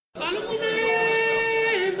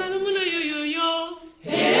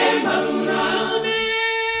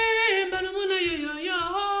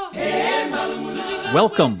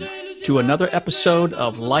Welcome to another episode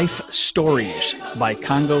of Life Stories by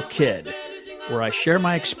Congo Kid, where I share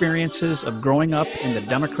my experiences of growing up in the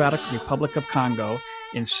Democratic Republic of Congo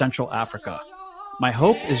in Central Africa. My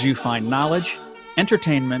hope is you find knowledge,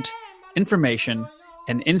 entertainment, information,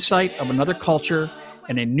 and insight of another culture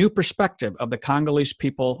and a new perspective of the Congolese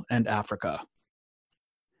people and Africa.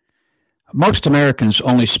 Most Americans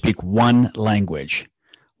only speak one language.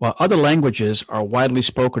 While other languages are widely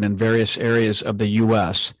spoken in various areas of the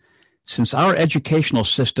U.S., since our educational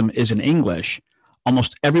system is in English,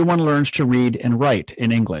 almost everyone learns to read and write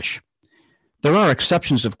in English. There are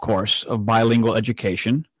exceptions, of course, of bilingual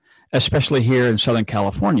education, especially here in Southern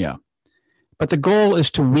California. But the goal is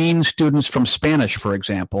to wean students from Spanish, for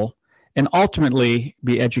example, and ultimately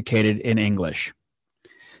be educated in English.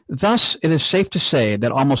 Thus, it is safe to say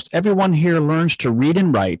that almost everyone here learns to read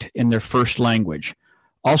and write in their first language,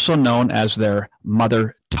 also known as their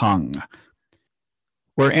mother tongue.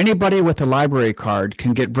 Where anybody with a library card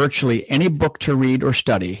can get virtually any book to read or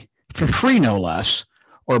study, for free no less,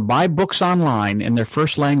 or buy books online in their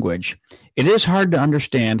first language, it is hard to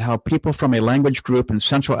understand how people from a language group in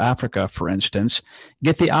Central Africa, for instance,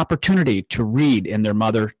 get the opportunity to read in their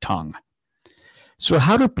mother tongue. So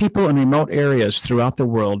how do people in remote areas throughout the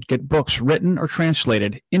world get books written or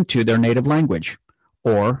translated into their native language,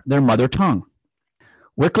 or their mother tongue?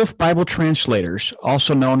 Wycliffe Bible Translators,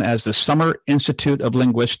 also known as the Summer Institute of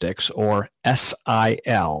Linguistics, or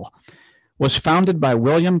SIL, was founded by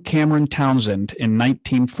William Cameron Townsend in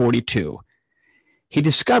 1942. He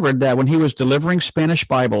discovered that when he was delivering Spanish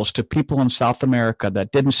Bibles to people in South America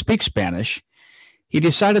that didn't speak Spanish, he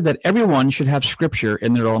decided that everyone should have scripture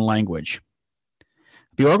in their own language.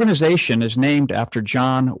 The organization is named after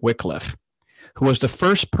John Wycliffe, who was the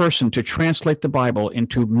first person to translate the Bible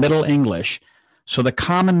into Middle English so the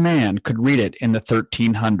common man could read it in the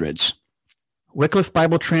 1300s. Wycliffe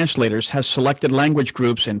Bible Translators has selected language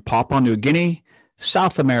groups in Papua New Guinea,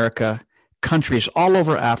 South America, countries all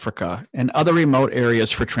over Africa, and other remote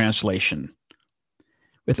areas for translation.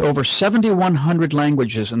 With over 7,100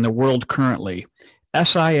 languages in the world currently,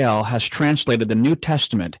 SIL has translated the New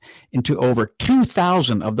Testament into over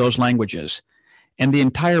 2,000 of those languages, and the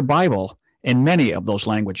entire Bible in many of those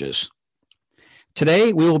languages.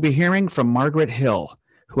 Today, we will be hearing from Margaret Hill,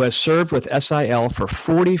 who has served with SIL for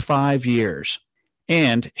 45 years,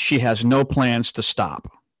 and she has no plans to stop.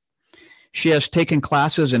 She has taken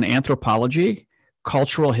classes in anthropology,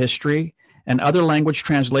 cultural history, and other language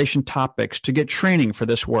translation topics to get training for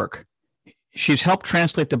this work. She's helped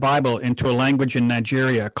translate the Bible into a language in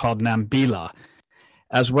Nigeria called Nambila,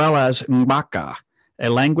 as well as Mbaka, a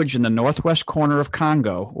language in the northwest corner of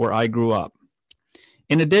Congo where I grew up.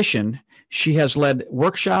 In addition, she has led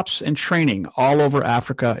workshops and training all over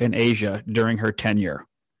Africa and Asia during her tenure.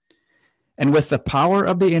 And with the power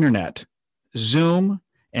of the internet, Zoom,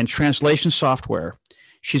 and translation software,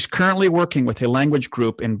 she's currently working with a language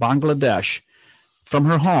group in Bangladesh from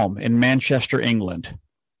her home in Manchester, England.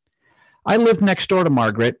 I lived next door to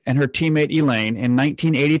Margaret and her teammate Elaine in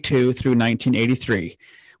 1982 through 1983,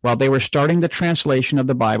 while they were starting the translation of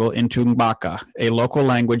the Bible into Mbaka, a local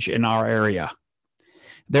language in our area.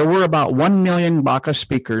 There were about 1 million Mbaka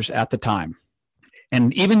speakers at the time.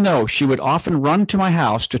 And even though she would often run to my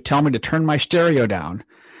house to tell me to turn my stereo down,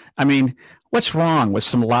 I mean, what's wrong with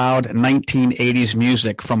some loud 1980s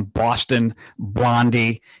music from Boston,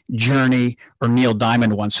 Blondie, Journey, or Neil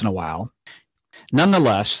Diamond once in a while?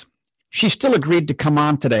 Nonetheless, she still agreed to come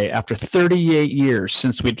on today after 38 years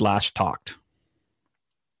since we'd last talked.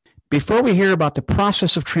 Before we hear about the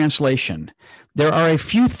process of translation, there are a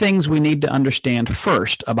few things we need to understand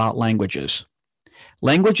first about languages.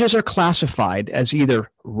 Languages are classified as either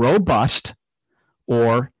robust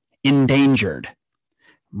or endangered.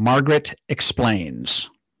 Margaret explains.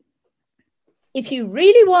 If you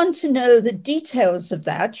really want to know the details of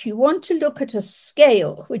that, you want to look at a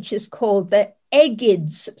scale, which is called the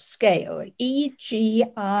EGIDS scale,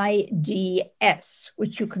 EGIDS,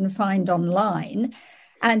 which you can find online.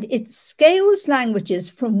 And it scales languages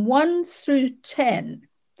from 1 through 10.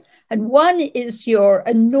 And 1 is your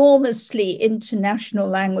enormously international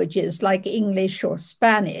languages like English or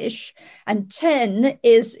Spanish, and 10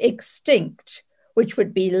 is extinct, which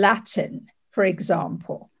would be Latin, for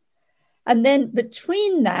example. And then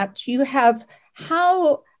between that, you have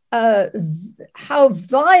how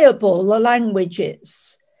viable the language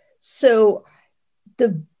is. So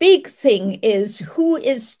the big thing is who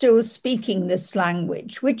is still speaking this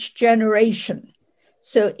language, which generation.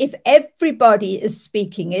 So if everybody is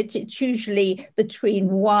speaking it, it's usually between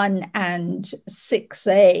 1 and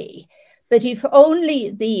 6A. But if only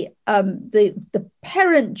the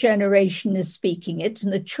parent generation is speaking it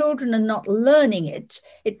and the children are not learning it,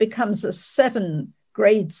 it becomes a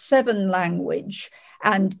grade 7 language,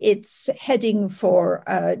 and it's heading for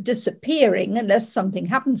disappearing unless something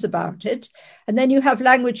happens about it. And then you have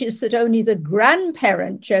languages that only the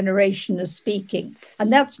grandparent generation is speaking,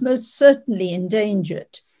 and that's most certainly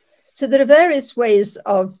endangered. So there are various ways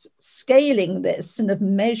of scaling this and of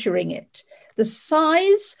measuring it. The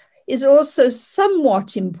size is also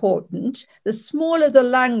somewhat important. The smaller the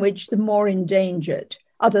language, the more endangered,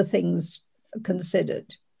 other things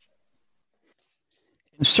considered.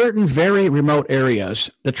 In certain very remote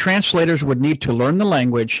areas, the translators would need to learn the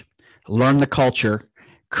language, learn the culture,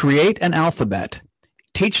 create an alphabet,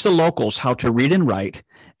 teach the locals how to read and write,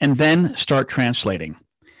 and then start translating.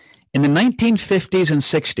 In the 1950s and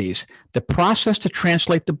 60s, the process to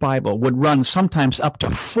translate the Bible would run sometimes up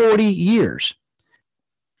to 40 years.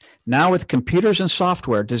 Now, with computers and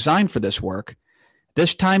software designed for this work,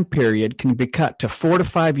 this time period can be cut to 4 to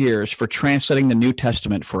 5 years for translating the New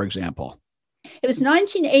Testament, for example. It was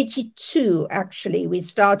 1982, actually, we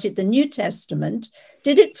started the New Testament,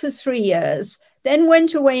 did it for 3 years, then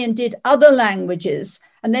went away and did other languages,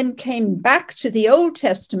 and then came back to the Old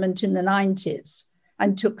Testament in the 90s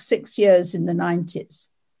and took 6 years in the 90s.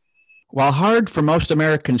 While hard for most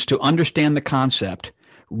Americans to understand the concept,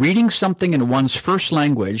 reading something in one's first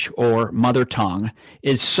language or mother tongue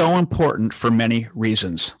is so important for many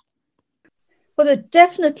reasons. Well, there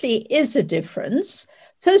definitely is a difference.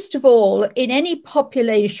 First of all, in any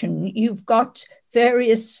population, you've got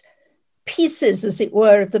various pieces, as it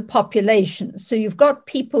were, of the population. So you've got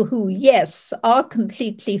people who, yes, are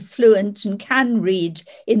completely fluent and can read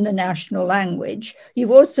in the national language.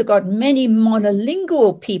 You've also got many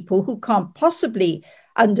monolingual people who can't possibly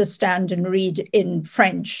understand and read in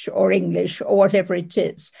French or English or whatever it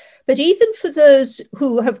is. But even for those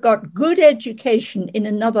who have got good education in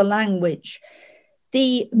another language,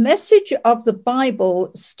 the message of the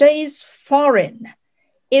Bible stays foreign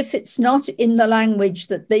if it's not in the language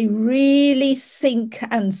that they really think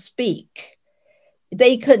and speak.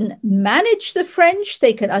 They can manage the French,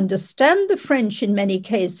 they can understand the French in many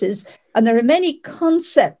cases, and there are many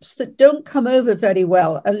concepts that don't come over very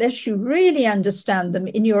well unless you really understand them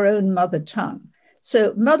in your own mother tongue.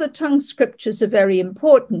 So mother tongue scriptures are very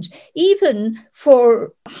important, even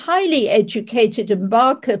for highly educated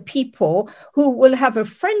Mbarka people who will have a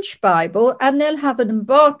French Bible and they'll have an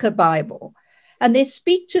Mbarka Bible. And they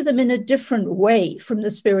speak to them in a different way from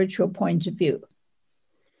the spiritual point of view.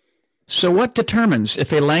 So what determines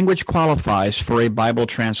if a language qualifies for a Bible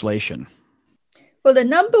translation? Well, the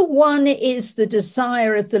number one is the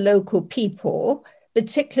desire of the local people,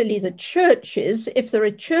 particularly the churches. If there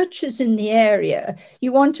are churches in the area,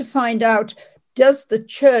 you want to find out, does the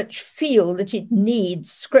church feel that it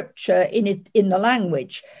needs scripture in the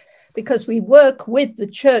language? Because we work with the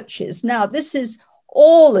churches. Now, this is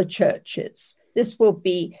all the churches. This will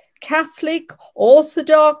be Catholic,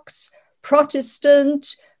 Orthodox,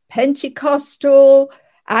 Protestant, Pentecostal,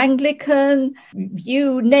 Anglican,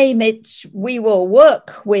 you name it, we will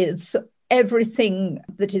work with everything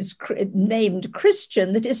that is named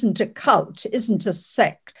Christian that isn't a cult, isn't a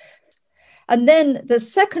sect. And then the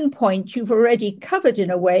second point you've already covered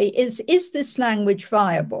in a way is this language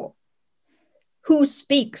viable? Who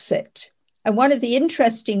speaks it? And one of the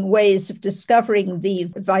interesting ways of discovering the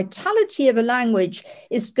vitality of a language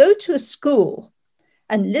is go to a school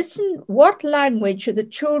and listen, what language are the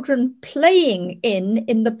children playing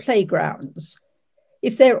in the playgrounds?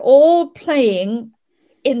 If they're all playing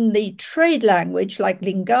in the trade language like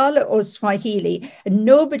Lingala or Swahili, and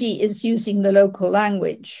nobody is using the local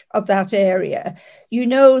language of that area, you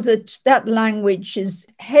know that that language is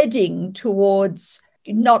heading towards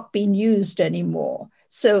not being used anymore.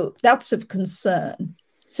 So that's of concern.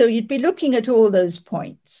 So you'd be looking at all those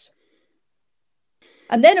points.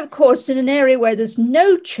 And then, of course, in an area where there's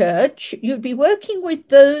no church, you'd be working with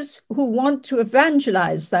those who want to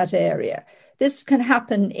evangelize that area. This can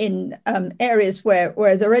happen in areas where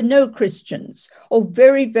there are no Christians or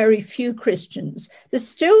very, very few Christians. There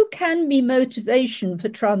still can be motivation for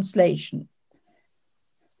translation.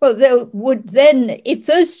 Well, they would then, if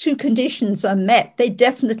those two conditions are met, they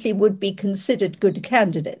definitely would be considered good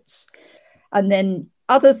candidates. And then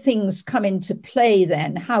other things come into play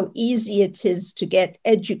then, how easy it is to get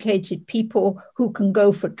educated people who can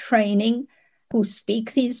go for training, who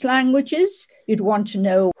speak these languages. You'd want to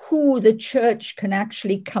know who the church can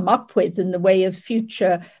actually come up with in the way of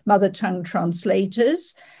future mother tongue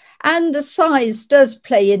translators. And the size does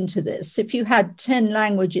play into this. If you had 10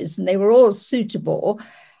 languages and they were all suitable,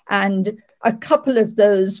 and a couple of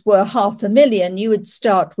those were 500,000, you would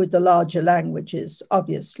start with the larger languages,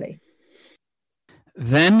 obviously.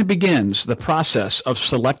 Then begins the process of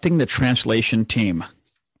selecting the translation team.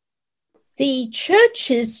 The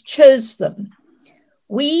churches chose them.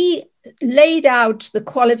 We laid out the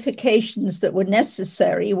qualifications that were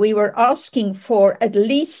necessary. We were asking for at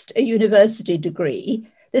least a university degree.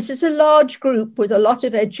 This is a large group with a lot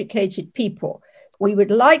of educated people. We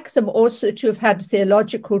would like them also to have had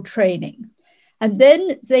theological training. And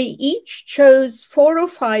then they each chose 4 or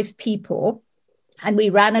 5 people, and we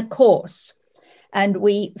ran a course. And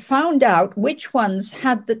we found out which ones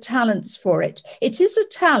had the talents for it. It is a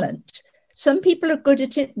talent. Some people are good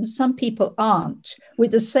at it and some people aren't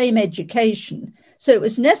with the same education. So it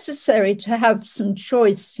was necessary to have some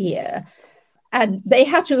choice here. And they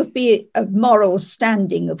had to be of moral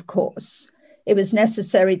standing, of course. It was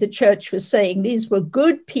necessary. The church was saying these were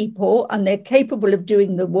good people and they're capable of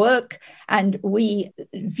doing the work, and we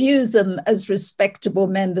view them as respectable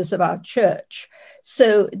members of our church.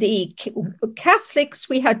 So the Catholics,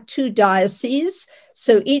 we had 2 dioceses.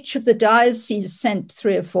 So each of the dioceses sent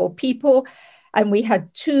 3 or 4 people, and we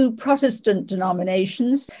had 2 Protestant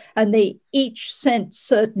denominations, and they each sent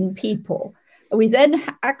certain people. We then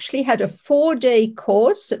actually had a 4-day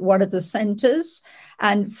course at one of the centers.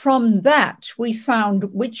 And from that, we found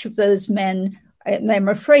which of those men, and I'm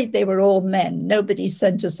afraid they were all men, nobody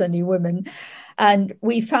sent us any women. And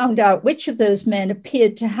we found out which of those men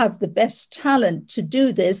appeared to have the best talent to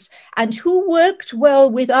do this and who worked well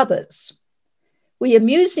with others. We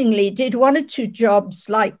amusingly did 1 or 2 jobs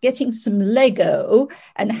like getting some Lego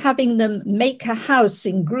and having them make a house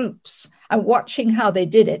in groups and watching how they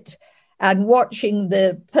did it, and watching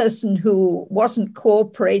the person who wasn't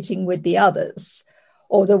cooperating with the others,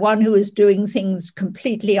 or the one who was doing things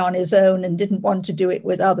completely on his own and didn't want to do it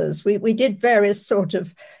with others. We did various sort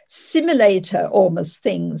of simulator almost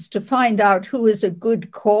things to find out who was a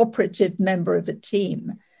good cooperative member of a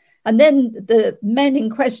team. And then the men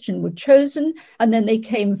in question were chosen, and then they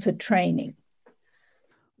came for training.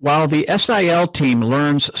 While the SIL team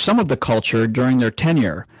learns some of the culture during their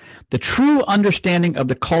tenure, the true understanding of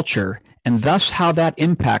the culture, and thus how that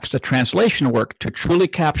impacts the translation work to truly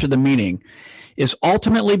capture the meaning, is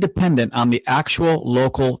ultimately dependent on the actual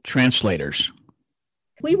local translators.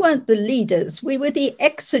 We weren't the leaders, we were the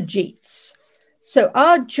exegetes. So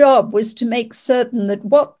our job was to make certain that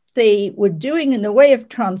what they were doing in the way of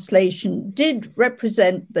translation did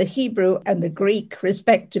represent the Hebrew and the Greek,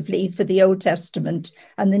 respectively, for the Old Testament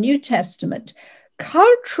and the New Testament.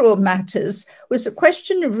 Cultural matters was a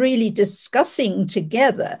question of really discussing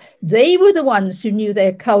together. They were the ones who knew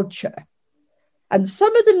their culture. And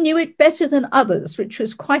some of them knew it better than others, which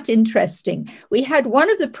was quite interesting. We had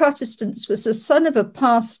one of the Protestants was the son of a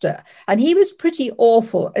pastor, and he was pretty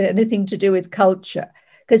awful at anything to do with culture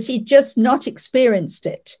because he'd just not experienced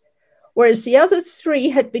it. Whereas the other 3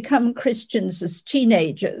 had become Christians as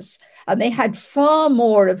teenagers, and they had far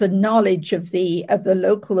more of a knowledge of the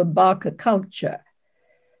local Mbarka culture.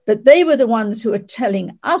 But they were the ones who were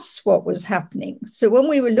telling us what was happening. So when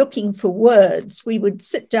we were looking for words, we would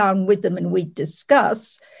sit down with them and we'd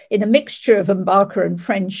discuss in a mixture of Mbarka and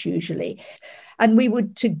French usually. And we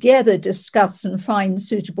would together discuss and find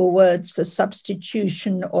suitable words for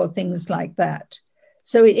substitution or things like that.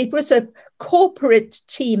 So it was a corporate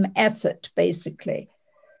team effort, basically.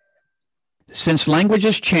 Since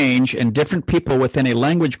languages change and different people within a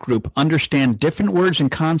language group understand different words and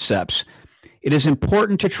concepts, it is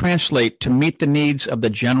important to translate to meet the needs of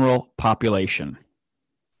the general population.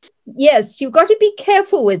 Yes, you've got to be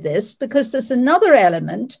careful with this because there's another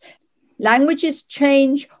element. Languages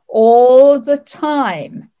change all the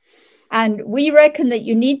time. And we reckon that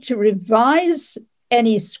you need to revise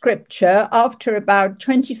any scripture after about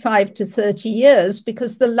 25 to 30 years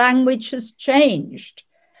because the language has changed.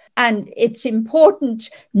 And it's important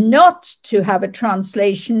not to have a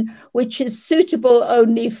translation which is suitable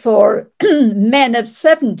only for men of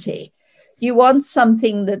 70. You want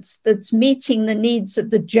something that's meeting the needs of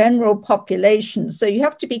the general population. So you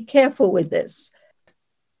have to be careful with this.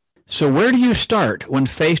 So where do you start when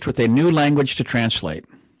faced with a new language to translate?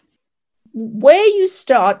 Where you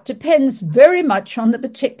start depends very much on the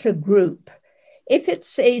particular group. If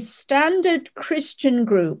it's a standard Christian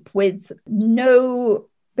group with no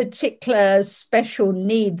particular special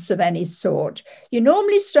needs of any sort, you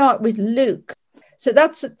normally start with Luke. So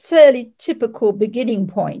that's a fairly typical beginning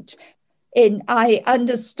point. I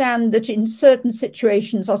understand that in certain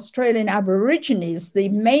situations, Australian Aborigines, the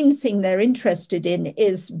main thing they're interested in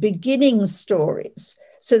is beginning stories.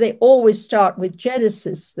 So they always start with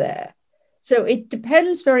Genesis there. So it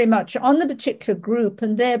depends very much on the particular group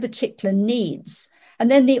and their particular needs. And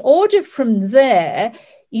then the order from there,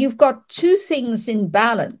 you've got two things in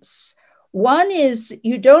balance. One is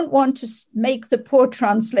you don't want to make the poor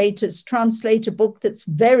translators translate a book that's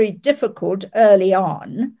very difficult early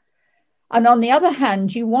on. And on the other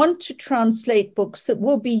hand, you want to translate books that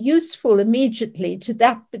will be useful immediately to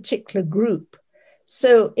that particular group.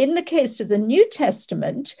 So in the case of the New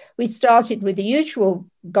Testament, we started with the usual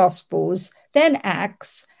Gospels, then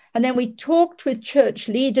Acts, and then we talked with church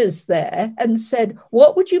leaders there and said,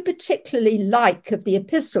 what would you particularly like of the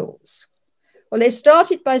epistles? Well, they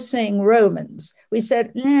started by saying Romans. We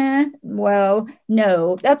said, no,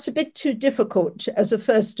 that's a bit too difficult as a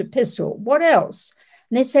first epistle. What else?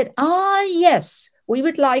 And they said, yes, we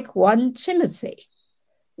would like 1 Timothy.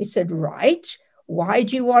 We said, right. Why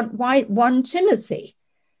do you want 1 Timothy?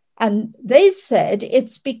 And they said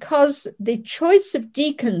it's because the choice of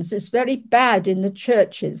deacons is very bad in the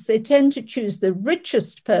churches. They tend to choose the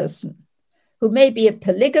richest person who may be a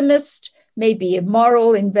polygamist, may be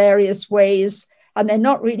immoral in various ways, and they're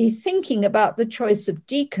not really thinking about the choice of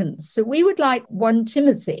deacons. So we would like 1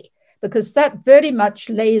 Timothy, because that very much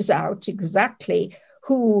lays out exactly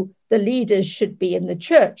who the leaders should be in the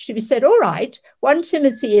church. So we said, all right, 1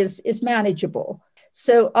 Timothy is manageable.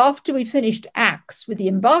 So after we finished Acts with the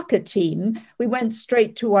Embarker team, we went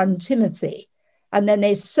straight to 1 Timothy. And then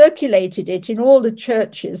they circulated it in all the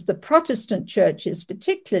churches, the Protestant churches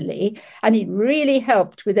particularly, and it really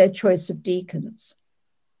helped with their choice of deacons.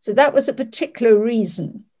 So that was a particular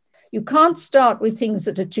reason. You can't start with things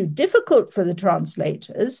that are too difficult for the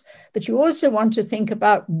translators, but you also want to think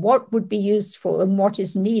about what would be useful and what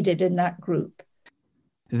is needed in that group.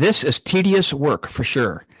 This is tedious work for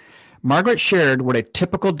sure. Margaret shared what a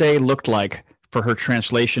typical day looked like for her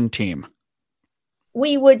translation team.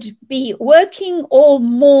 We would be working all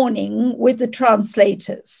morning with the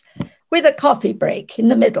translators, with a coffee break in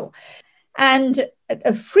the middle. And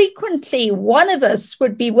frequently, one of us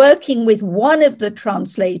would be working with one of the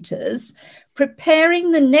translators,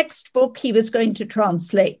 preparing the next book he was going to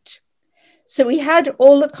translate. So we had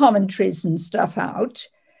all the commentaries and stuff out,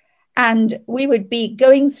 and we would be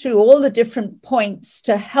going through all the different points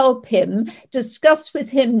to help him, discuss with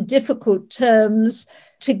him difficult terms.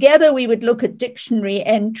 Together, we would look at dictionary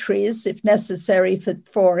entries, if necessary,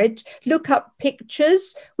 for it, look up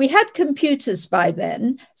pictures. We had computers by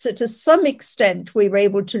then, so to some extent, we were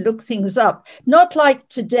able to look things up. Not like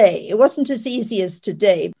today. It wasn't as easy as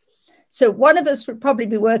today. So one of us would probably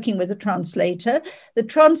be working with a translator. The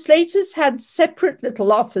translators had separate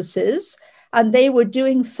little offices, and they were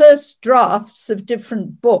doing first drafts of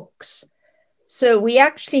different books. So we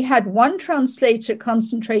actually had one translator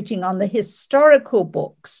concentrating on the historical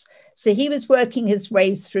books. So he was working his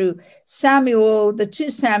way through Samuel, the 2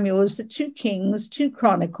 Samuels, the 2 Kings, 2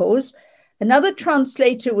 Chronicles. Another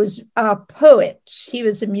translator was our poet. He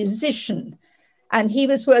was a musician, and he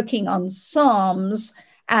was working on Psalms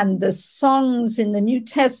and the songs in the New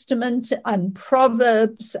Testament and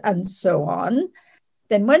Proverbs and so on.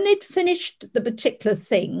 Then when they'd finished the particular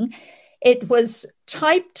thing, it was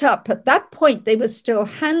typed up. At that point, they were still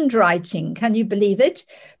handwriting. Can you believe it?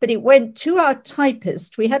 But it went to our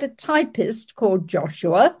typist. We had a typist called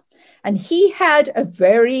Joshua, and he had a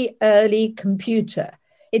very early computer.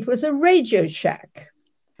 It was a Radio Shack.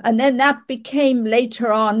 And then that became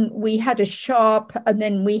later on, we had a Sharp, and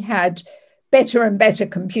then we had better and better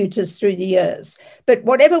computers through the years. But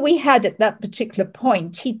whatever we had at that particular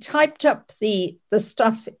point, he typed up the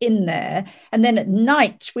stuff in there. And then at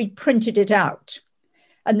night, we printed it out.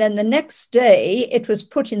 And then the next day, it was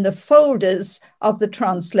put in the folders of the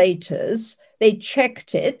translators. They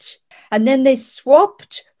checked it. And then they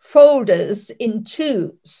swapped folders in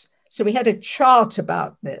twos. So we had a chart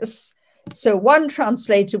about this. So one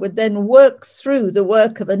translator would then work through the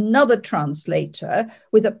work of another translator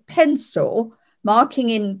with a pencil,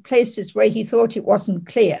 marking in places where he thought it wasn't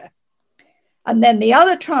clear. And then the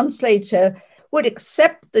other translator would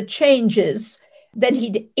accept the changes, then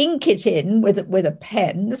he'd ink it in with a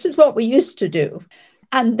pen. This is what we used to do.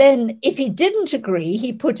 And then if he didn't agree,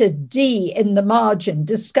 he put a D in the margin,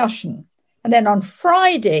 discussion. And then on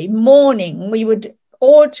Friday morning, we would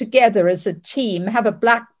all together as a team have a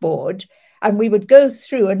blackboard, and we would go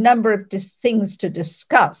through a number of things to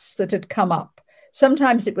discuss that had come up.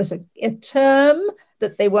 Sometimes it was a term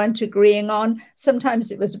that they weren't agreeing on.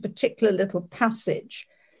 Sometimes it was a particular little passage.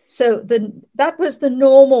 So that was the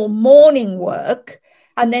normal morning work.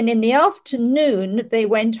 And then in the afternoon, they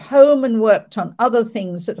went home and worked on other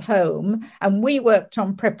things at home, and we worked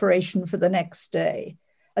on preparation for the next day.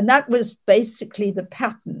 And that was basically the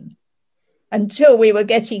pattern until we were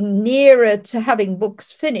getting nearer to having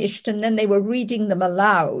books finished, and then they were reading them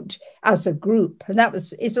aloud as a group. And that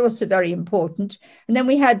is also very important. And then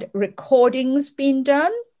we had recordings being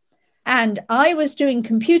done. And I was doing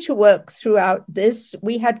computer work throughout this.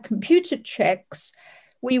 We had computer checks.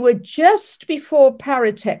 We were just before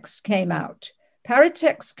Paratext came out.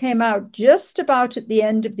 Paratext came out just about at the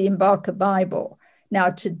end of the Embarker Bible. Now,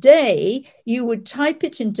 today, you would type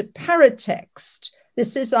it into Paratext.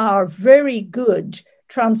 This is our very good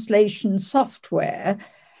translation software.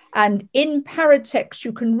 And in Paratext,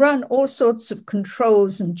 you can run all sorts of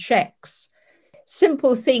controls and checks.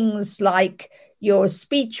 Simple things like your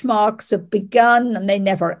speech marks have begun and they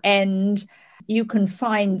never end. You can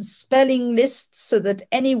find spelling lists so that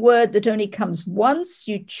any word that only comes once,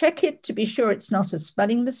 you check it to be sure it's not a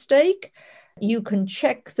spelling mistake. You can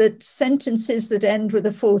check that sentences that end with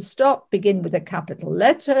a full stop begin with a capital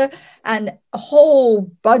letter, and a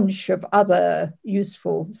whole bunch of other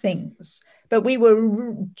useful things. But we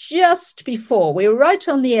were just before, we were right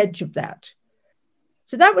on the edge of that.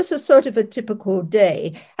 So that was a sort of a typical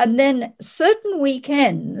day. And then certain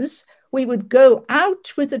weekends, we would go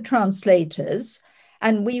out with the translators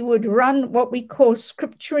and we would run what we call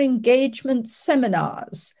scripture engagement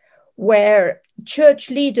seminars, where church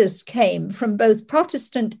leaders came from both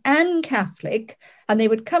Protestant and Catholic, and they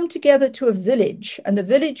would come together to a village, and the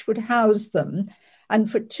village would house them. And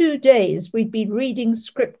for 2 days, we'd be reading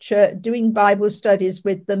scripture, doing Bible studies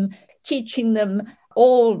with them, teaching them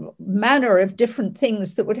all manner of different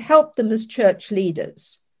things that would help them as church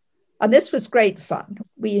leaders. And this was great fun.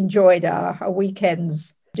 We enjoyed our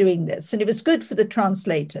weekends doing this, and it was good for the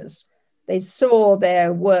translators. They saw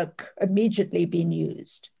their work immediately being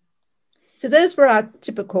used. So those were our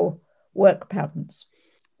typical work patterns.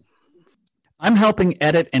 I'm helping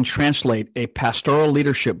edit and translate a pastoral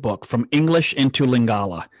leadership book from English into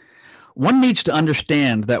Lingala. One needs to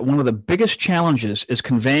understand that one of the biggest challenges is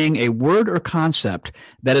conveying a word or concept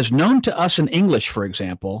that is known to us in English, for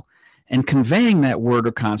example, and conveying that word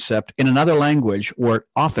or concept in another language where it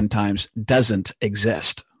oftentimes doesn't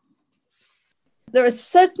exist. There are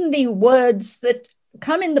certainly words that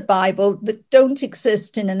come in the Bible that don't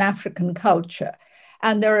exist in an African culture.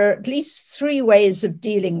 And there are at least 3 ways of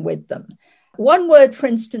dealing with them. One word, for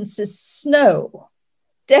instance, is snow.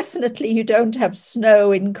 Definitely you don't have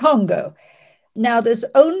snow in Congo. Now, there's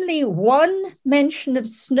only one mention of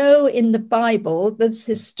snow in the Bible that's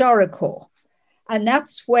historical. And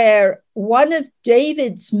that's where one of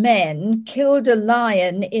David's men killed a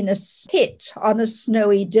lion in a pit on a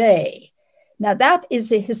snowy day. Now, that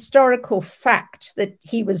is a historical fact that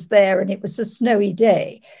he was there and it was a snowy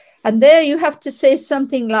day. And there you have to say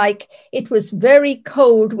something like, it was very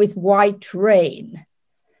cold with white rain.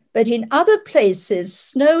 But in other places,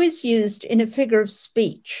 snow is used in a figure of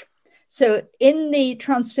speech. So in the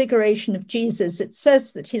Transfiguration of Jesus, it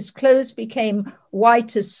says that his clothes became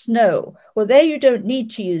white as snow. Well, there you don't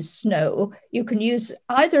need to use snow. You can use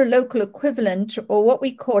either a local equivalent or what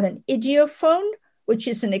we call an idiophone, which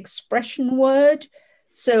is an expression word.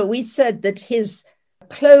 So we said that his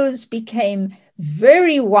clothes became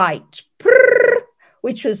very white,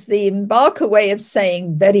 which was the Embarker way of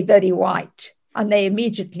saying very, very white. And they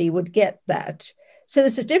immediately would get that. So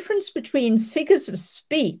there's a difference between figures of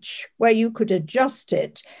speech where you could adjust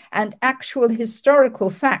it and actual historical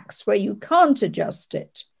facts where you can't adjust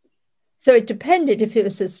it. So it depended if it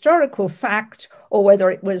was a historical fact or whether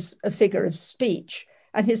it was a figure of speech.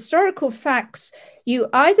 And historical facts, you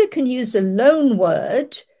either can use a loan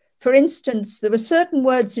word. For instance, there were certain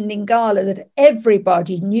words in Lingala that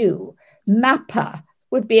everybody knew. Mappa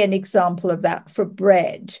would be an example of that for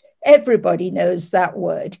bread. Everybody knows that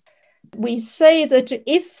word. We say that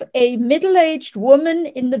if a middle-aged woman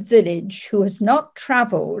in the village who has not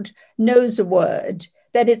traveled knows a word,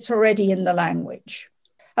 then it's already in the language.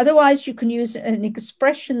 Otherwise, you can use an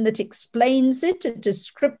expression that explains it, a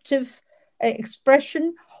descriptive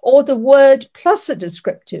expression, or the word plus a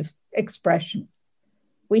descriptive expression.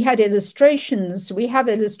 We have illustrations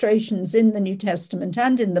in the New Testament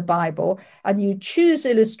and in the Bible, and you choose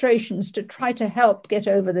illustrations to try to help get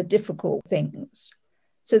over the difficult things.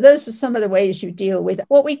 So those are some of the ways you deal with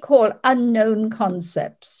what we call unknown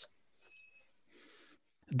concepts.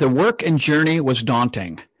 The work and journey was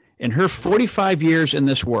daunting. In her 45 years in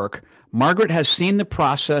this work, Margaret has seen the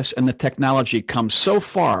process and the technology come so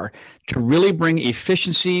far to really bring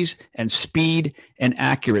efficiencies and speed and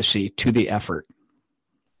accuracy to the effort.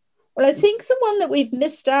 Well, I think the one that we've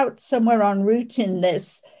missed out somewhere en route in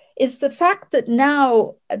this is the fact that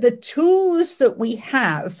now the tools that we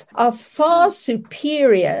have are far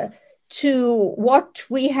superior to what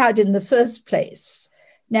we had in the first place.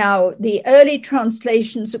 Now, the early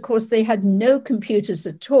translations, of course, they had no computers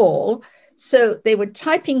at all. So they were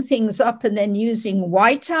typing things up and then using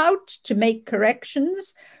whiteout to make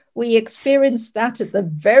corrections. We experienced that at the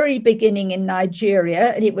very beginning in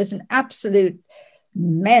Nigeria, and it was an absolute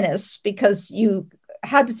menace because you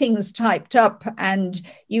had things typed up and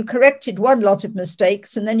you corrected one lot of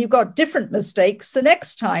mistakes and then you got different mistakes the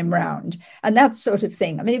next time round and that sort of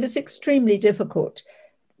thing. I mean, it was extremely difficult.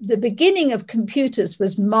 The beginning of computers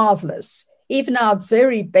was marvelous. Even our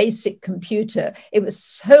very basic computer, it was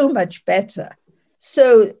so much better.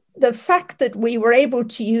 So the fact that we were able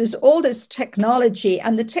to use all this technology,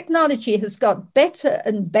 and the technology has got better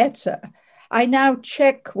and better. I now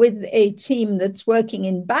check with a team that's working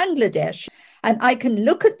in Bangladesh, and I can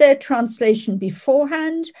look at their translation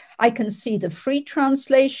beforehand. I can see the free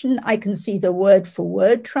translation. I can see the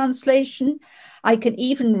word-for-word translation. I can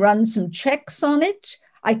even run some checks on it.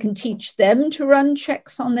 I can teach them to run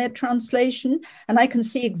checks on their translation, and I can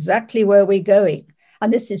see exactly where we're going.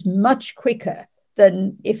 And this is much quicker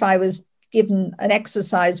than if I was given an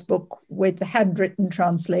exercise book with handwritten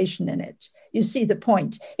translation in it. You see the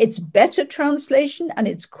point. It's better translation and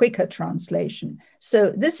it's quicker translation.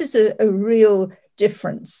 So this is a real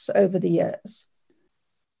difference over the years.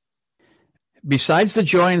 Besides the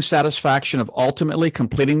joy and satisfaction of ultimately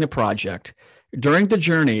completing the project, during the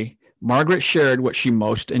journey, Margaret shared what she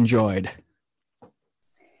most enjoyed.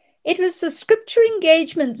 It was the scripture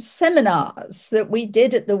engagement seminars that we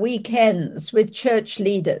did at the weekends with church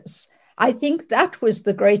leaders. I think that was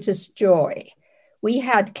the greatest joy. We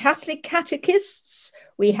had Catholic catechists,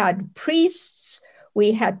 we had priests,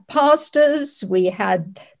 we had pastors, we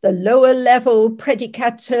had the lower level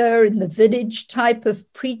predicator in the village type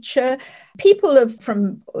of preacher, people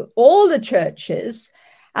from all the churches.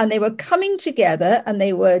 And they were coming together and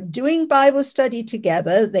they were doing Bible study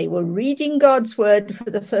together. They were reading God's word for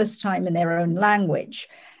the first time in their own language.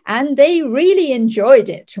 And they really enjoyed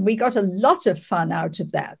it. And we got a lot of fun out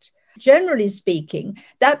of that. Generally speaking,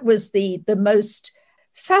 that was the most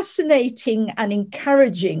fascinating and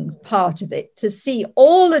encouraging part of it, to see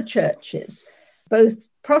all the churches, both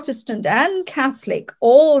Protestant and Catholic,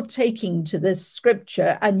 all taking to this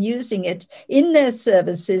scripture and using it in their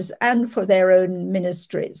services and for their own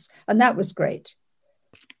ministries. And that was great.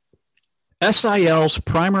 SIL's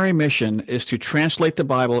primary mission is to translate the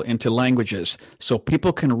Bible into languages so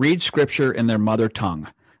people can read scripture in their mother tongue.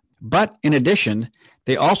 But in addition,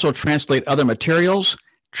 they also translate other materials,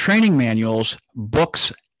 training manuals,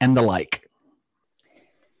 books, and the like.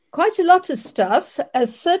 Quite a lot of stuff,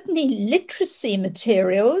 certainly literacy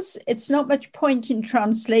materials. It's not much point in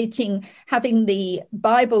translating, having the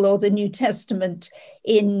Bible or the New Testament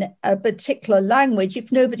in a particular language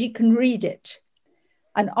if nobody can read it.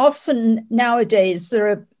 And often nowadays, there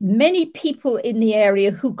are many people in the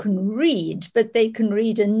area who can read, but they can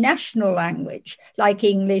read a national language like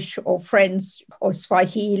English or French or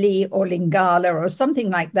Swahili or Lingala or something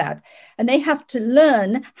like that. And they have to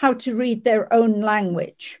learn how to read their own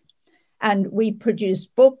language. And we produce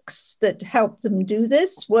books that help them do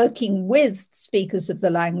this, working with speakers of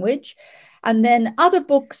the language, and then other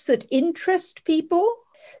books that interest people.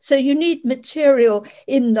 So you need material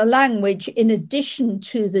in the language in addition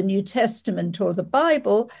to the New Testament or the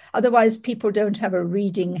Bible, otherwise people don't have a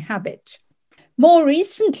reading habit. More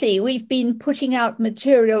recently, we've been putting out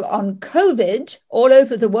material on COVID all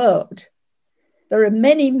over the world. There are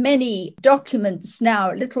many, many documents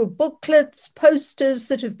now, little booklets, posters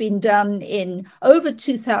that have been done in over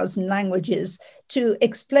 2,000 languages to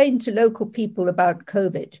explain to local people about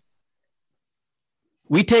COVID.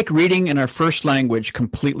 We take reading in our first language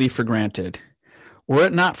completely for granted. Were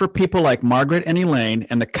it not for people like Margaret and Elaine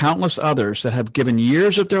and the countless others that have given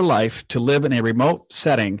years of their life to live in a remote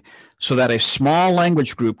setting so that a small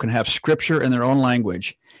language group can have scripture in their own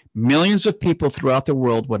language, millions of people throughout the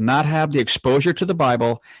world would not have the exposure to the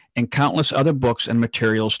Bible and countless other books and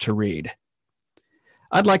materials to read.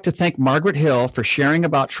 I'd like to thank Margaret Hill for sharing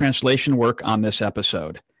about translation work on this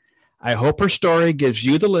episode. I hope her story gives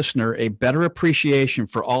you, the listener, a better appreciation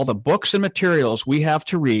for all the books and materials we have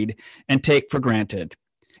to read and take for granted,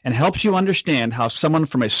 and helps you understand how someone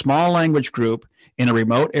from a small language group in a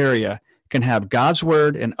remote area can have God's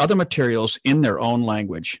Word and other materials in their own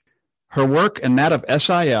language. Her work and that of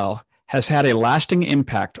SIL has had a lasting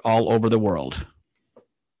impact all over the world.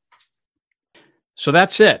 So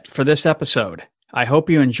that's it for this episode. I hope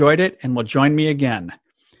you enjoyed it and will join me again.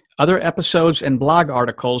 Other episodes and blog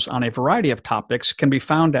articles on a variety of topics can be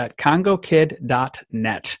found at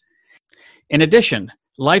congokid.net. In addition,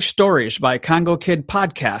 Life Stories by Congo Kid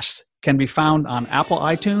podcasts can be found on Apple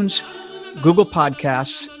iTunes, Google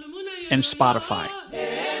Podcasts, and Spotify.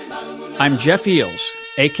 I'm Jeff Eels,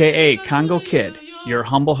 aka Congo Kid, your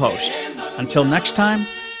humble host. Until next time,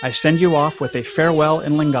 I send you off with a farewell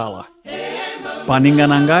in Lingala.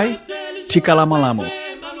 Paninganangay, Tikalamalamu.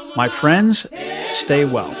 My friends, stay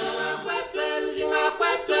well.